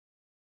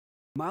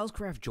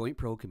Milescraft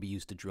JointPro can be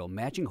used to drill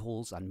matching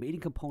holes on mating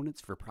components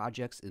for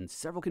projects in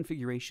several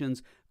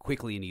configurations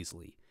quickly and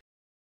easily.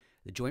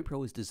 The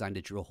JointPro is designed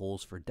to drill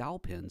holes for dowel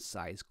pins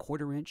size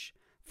 1/4 inch,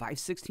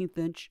 5/16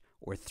 inch,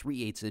 or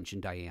 3/8 inch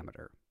in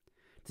diameter.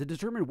 To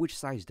determine which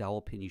size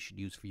dowel pin you should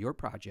use for your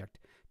project,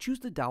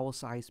 choose the dowel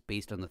size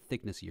based on the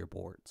thickness of your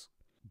boards.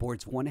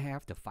 Boards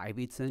 1/2 to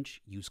 5/8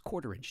 inch use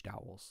 1/4 inch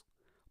dowels.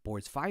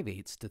 Boards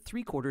 5/8 to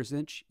 3/4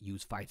 inch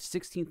use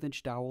 5/16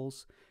 inch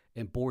dowels,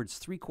 and boards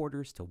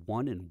 3/4 to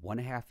 1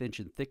 1/2 inch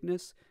in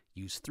thickness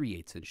use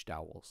 3/8 inch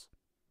dowels.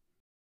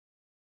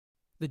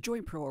 The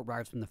JointPro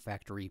arrives from the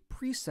factory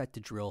preset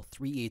to drill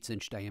 3/8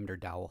 inch diameter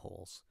dowel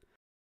holes.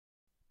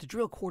 To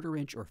drill 1/4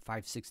 inch or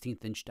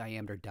 5/16 inch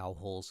diameter dowel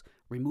holes,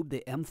 remove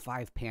the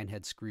M5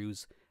 panhead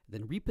screws,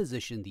 then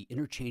reposition the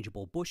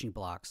interchangeable bushing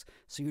blocks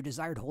so your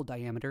desired hole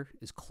diameter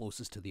is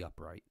closest to the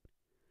upright.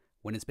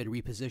 When it's been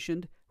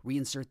repositioned,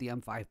 reinsert the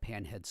M5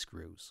 panhead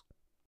screws.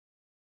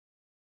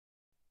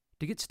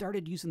 To get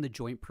started using the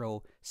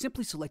JointPro,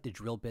 simply select a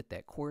drill bit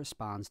that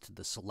corresponds to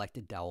the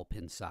selected dowel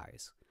pin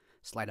size.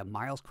 Slide a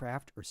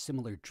Milescraft or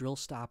similar drill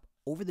stop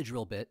over the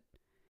drill bit.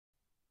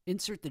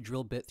 Insert the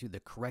drill bit through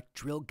the correct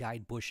drill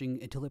guide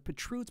bushing until it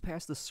protrudes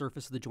past the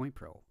surface of the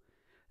JointPro.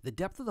 The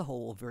depth of the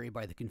hole will vary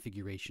by the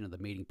configuration of the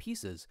mating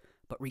pieces,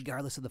 but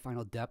regardless of the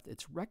final depth,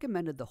 it's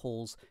recommended the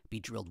holes be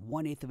drilled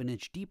 1/8 of an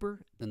inch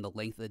deeper than the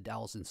length of the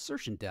dowel's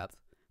insertion depth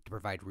to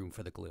provide room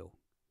for the glue.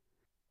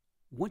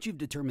 Once you've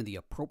determined the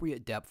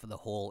appropriate depth for the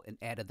hole and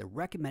added the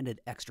recommended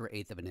extra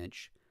 1/8 of an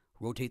inch,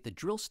 rotate the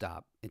drill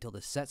stop until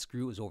the set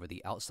screw is over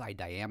the outside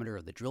diameter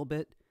of the drill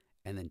bit,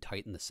 and then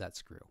tighten the set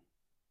screw.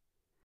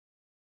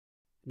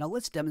 Now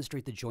let's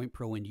demonstrate the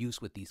JointPro in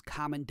use with these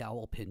common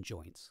dowel pin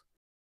joints.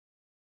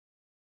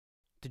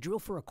 To drill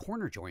for a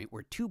corner joint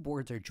where two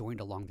boards are joined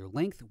along their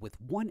length with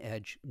one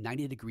edge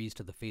 90 degrees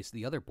to the face of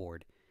the other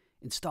board,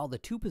 install the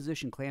two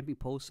position clamping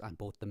posts on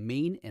both the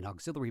main and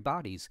auxiliary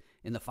bodies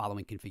in the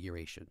following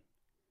configuration.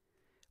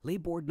 Lay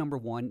board number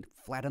 1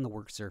 flat on the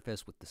work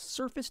surface with the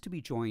surface to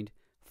be joined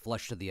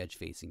flush to the edge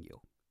facing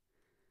you.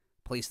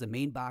 Place the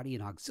main body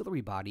and auxiliary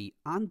body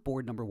on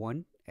board number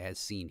 1 as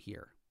seen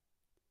here.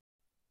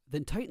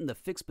 Then tighten the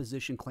fixed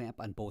position clamp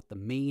on both the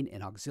main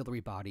and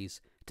auxiliary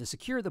bodies to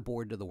secure the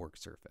board to the work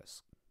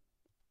surface.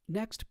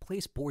 Next,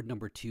 place board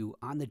number 2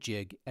 on the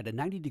jig at a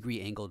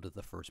 90-degree angle to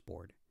the first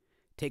board.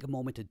 Take a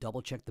moment to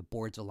double check the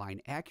boards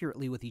align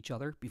accurately with each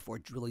other before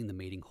drilling the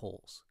mating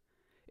holes.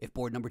 If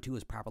board number 2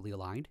 is properly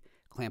aligned,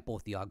 clamp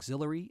both the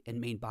auxiliary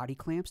and main body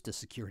clamps to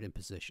secure it in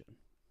position.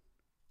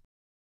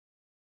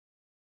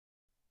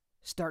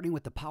 Starting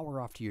with the power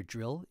off to your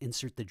drill,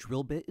 insert the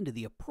drill bit into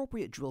the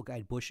appropriate drill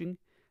guide bushing,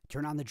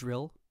 turn on the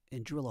drill,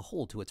 and drill a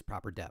hole to its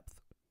proper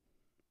depth.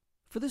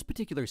 For this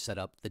particular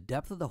setup, the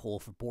depth of the hole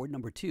for board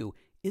number 2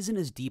 isn't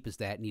as deep as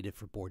that needed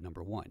for board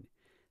number 1.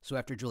 So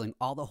after drilling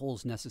all the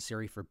holes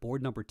necessary for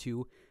board number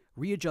 2,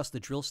 readjust the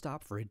drill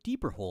stop for a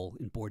deeper hole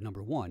in board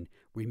number 1,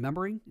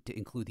 remembering to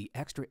include the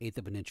extra 1/8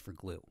 of an inch for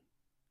glue.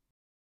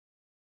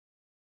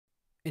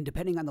 And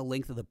depending on the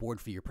length of the board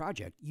for your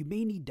project, you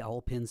may need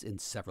dowel pins in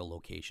several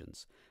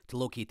locations. To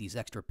locate these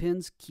extra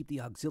pins, keep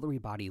the auxiliary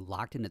body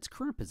locked in its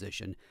current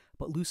position,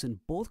 but loosen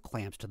both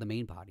clamps to the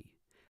main body.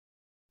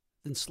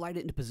 Then slide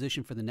it into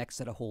position for the next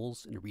set of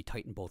holes and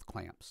retighten both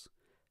clamps.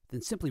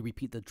 Then simply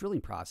repeat the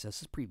drilling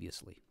process as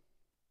previously.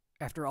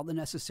 After all the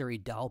necessary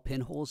dowel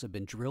pin holes have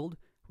been drilled,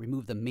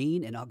 remove the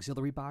main and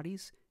auxiliary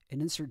bodies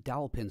and insert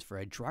dowel pins for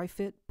a dry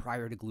fit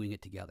prior to gluing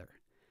it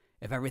together.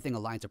 If everything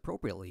aligns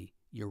appropriately,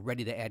 you're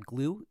ready to add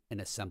glue and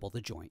assemble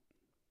the joint.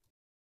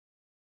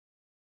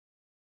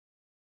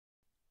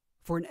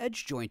 For an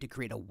edge joint to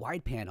create a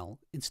wide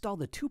panel, install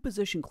the two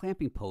position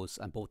clamping posts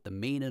on both the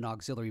main and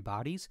auxiliary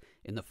bodies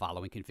in the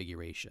following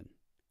configuration.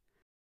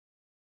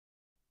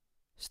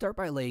 Start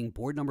by laying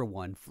board number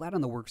 1 flat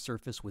on the work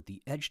surface with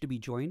the edge to be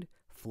joined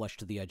flush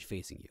to the edge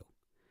facing you.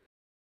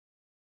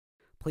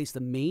 Place the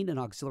main and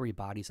auxiliary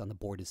bodies on the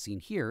board as seen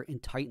here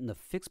and tighten the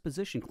fixed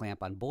position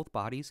clamp on both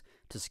bodies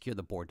to secure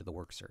the board to the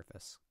work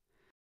surface.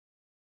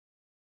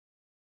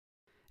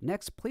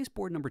 Next, place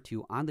board number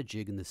 2 on the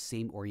jig in the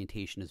same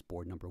orientation as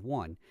board number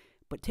 1,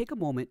 but take a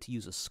moment to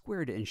use a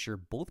square to ensure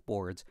both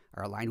boards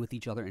are aligned with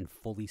each other and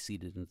fully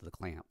seated into the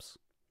clamps.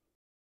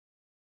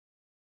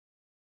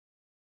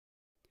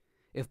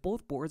 If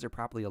both boards are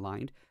properly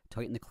aligned,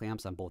 tighten the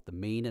clamps on both the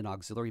main and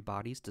auxiliary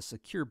bodies to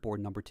secure board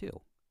number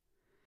 2.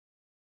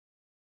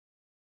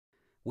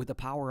 With the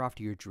power off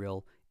to your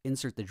drill,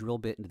 insert the drill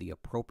bit into the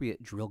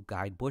appropriate drill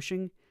guide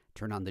bushing,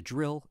 turn on the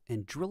drill,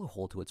 and drill a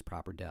hole to its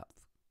proper depth.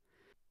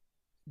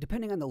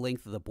 Depending on the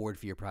length of the board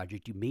for your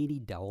project, you may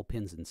need dowel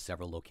pins in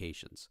several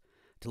locations.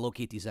 To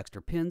locate these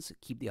extra pins,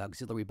 keep the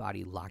auxiliary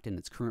body locked in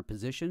its current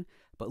position,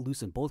 but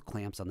loosen both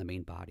clamps on the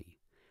main body.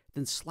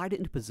 Then slide it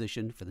into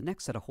position for the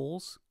next set of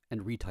holes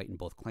and retighten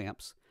both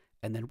clamps,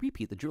 and then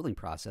repeat the drilling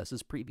process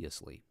as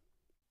previously.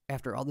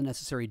 After all the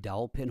necessary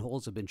dowel pin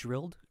holes have been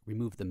drilled,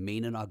 remove the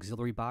main and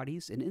auxiliary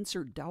bodies and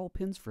insert dowel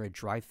pins for a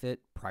dry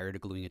fit prior to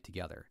gluing it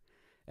together.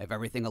 If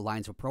everything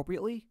aligns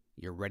appropriately,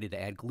 you're ready to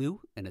add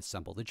glue and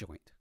assemble the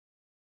joint.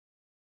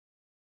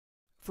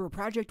 For a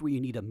project where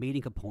you need a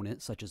mating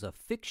component, such as a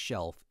fixed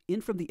shelf, in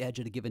from the edge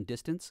at a given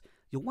distance,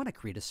 you'll want to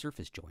create a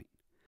surface joint.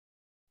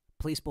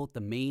 Place both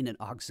the main and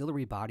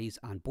auxiliary bodies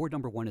on board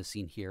number 1 as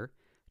seen here,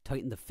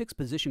 tighten the fixed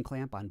position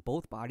clamp on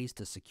both bodies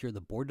to secure the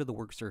board to the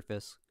work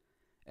surface,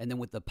 and then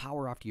with the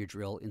power off to your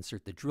drill,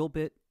 insert the drill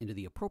bit into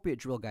the appropriate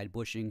drill guide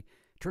bushing,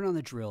 turn on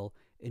the drill,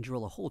 and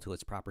drill a hole to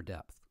its proper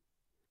depth.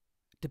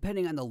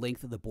 Depending on the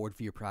length of the board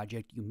for your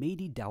project, you may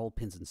need dowel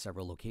pins in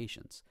several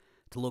locations.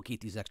 To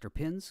locate these extra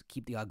pins,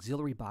 keep the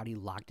auxiliary body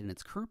locked in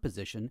its current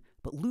position,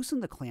 but loosen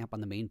the clamp on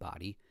the main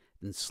body,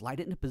 then slide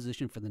it into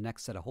position for the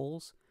next set of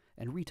holes,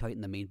 and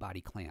retighten the main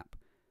body clamp.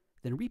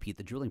 Then repeat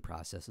the drilling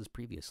process as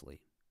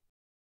previously.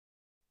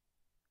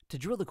 To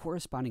drill the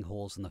corresponding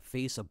holes in the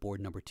face of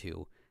board number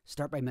 2,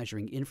 start by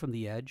measuring in from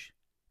the edge,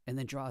 and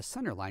then draw a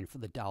center line for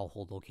the dowel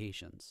hole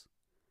locations.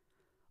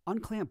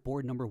 Unclamp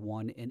board number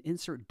 1 and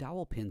insert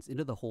dowel pins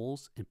into the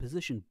holes and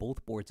position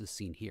both boards as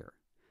seen here.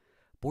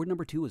 Board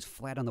number 2 is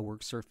flat on the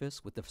work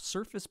surface with the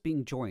surface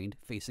being joined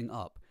facing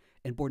up,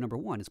 and board number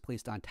 1 is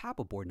placed on top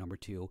of board number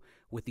 2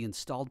 with the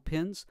installed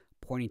pins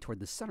pointing toward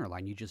the center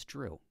line you just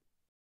drew.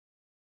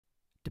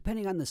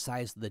 Depending on the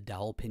size of the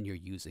dowel pin you're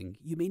using,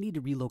 you may need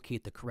to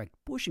relocate the correct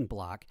bushing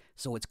block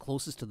so it's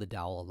closest to the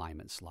dowel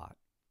alignment slot.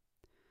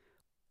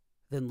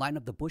 Then line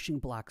up the bushing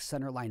block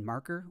center line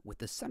marker with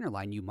the center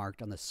line you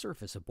marked on the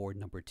surface of board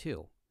number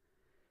 2.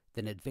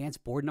 Then advance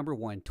board number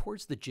 1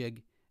 towards the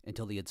jig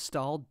until the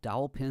installed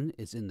dowel pin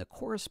is in the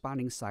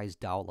corresponding size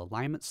dowel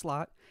alignment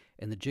slot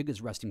and the jig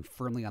is resting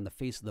firmly on the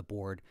face of the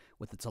board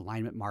with its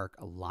alignment mark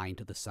aligned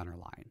to the center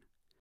line.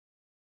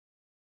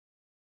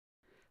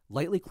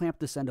 Lightly clamp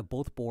this end of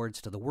both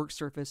boards to the work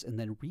surface and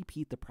then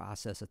repeat the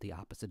process at the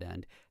opposite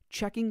end,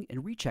 checking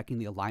and rechecking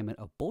the alignment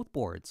of both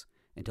boards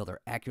until they're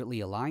accurately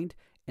aligned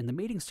and the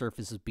mating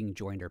surfaces being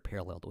joined are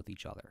paralleled with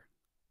each other.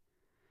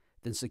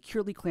 Then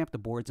securely clamp the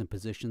boards in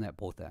position at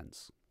both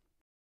ends.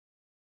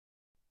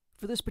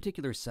 For this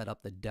particular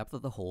setup, the depth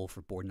of the hole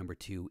for board number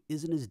 2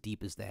 isn't as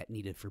deep as that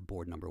needed for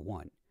board number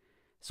 1.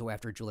 So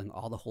after drilling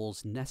all the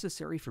holes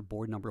necessary for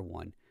board number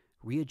 1,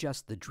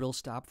 readjust the drill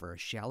stop for a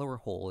shallower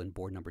hole in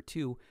board number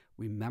 2,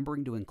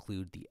 remembering to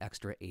include the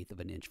extra 1/8 of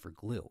an inch for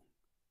glue.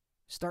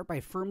 Start by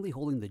firmly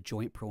holding the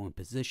JointPro in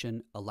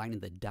position,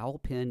 aligning the dowel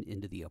pin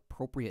into the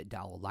appropriate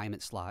dowel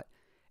alignment slot,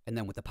 and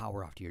then with the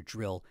power off to your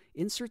drill,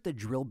 insert the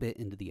drill bit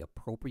into the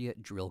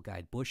appropriate drill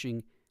guide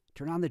bushing,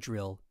 turn on the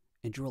drill,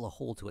 and drill a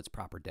hole to its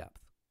proper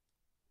depth.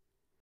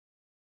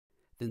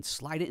 Then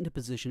slide it into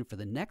position for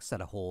the next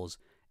set of holes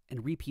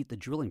and repeat the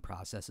drilling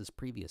process as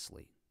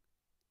previously.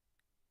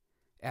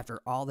 After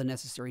all the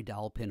necessary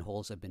dowel pin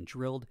holes have been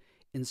drilled,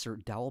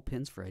 insert dowel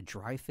pins for a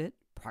dry fit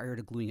prior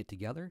to gluing it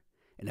together,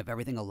 and if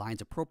everything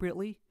aligns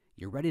appropriately,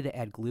 you're ready to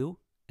add glue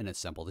and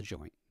assemble the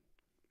joint.